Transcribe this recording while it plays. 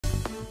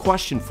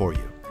question for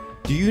you.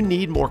 Do you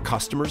need more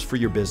customers for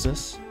your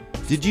business?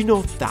 Did you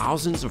know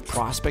thousands of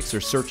prospects are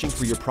searching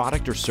for your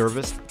product or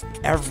service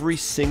every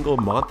single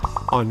month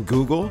on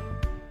Google?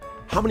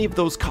 How many of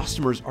those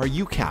customers are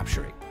you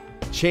capturing?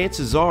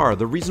 Chances are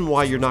the reason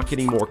why you're not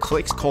getting more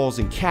clicks, calls,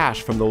 and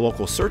cash from the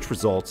local search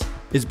results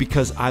is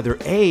because either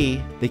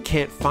A, they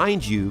can't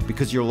find you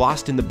because you're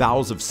lost in the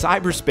bowels of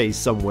cyberspace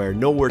somewhere,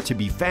 nowhere to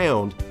be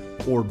found,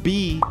 or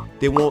B,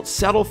 they won't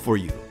settle for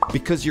you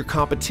because your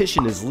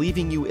competition is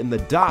leaving you in the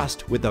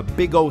dust with a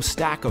big old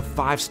stack of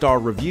 5-star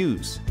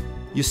reviews.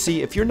 You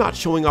see, if you're not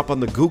showing up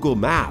on the Google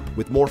map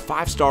with more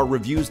 5-star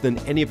reviews than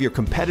any of your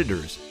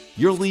competitors,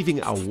 you're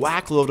leaving a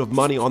whack load of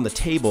money on the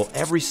table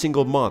every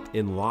single month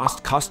in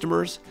lost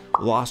customers,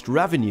 lost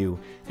revenue,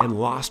 and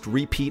lost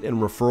repeat and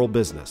referral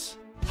business.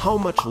 How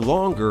much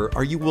longer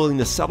are you willing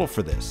to settle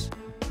for this?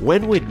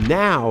 When would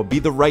now be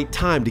the right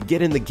time to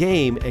get in the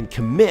game and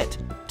commit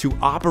to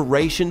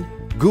Operation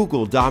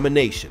Google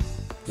Domination?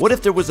 What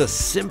if there was a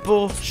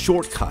simple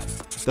shortcut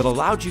that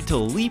allowed you to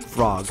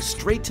leapfrog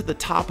straight to the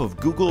top of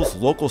Google's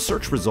local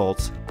search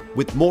results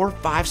with more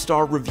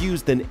 5-star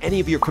reviews than any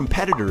of your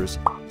competitors,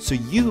 so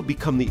you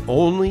become the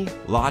only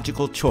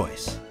logical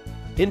choice?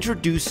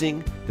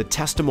 Introducing the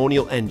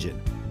Testimonial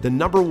Engine, the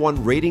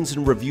 #1 ratings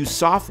and review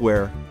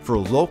software for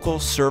local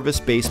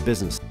service-based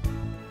businesses.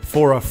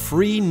 For a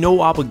free,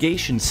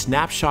 no-obligation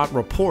snapshot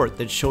report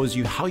that shows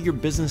you how your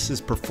business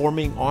is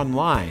performing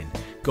online,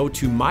 go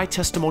to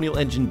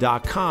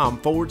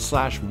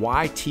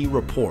mytestimonialengine.com/YT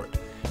report.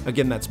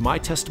 Again, that's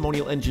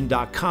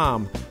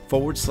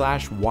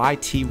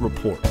mytestimonialengine.com/YT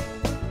report.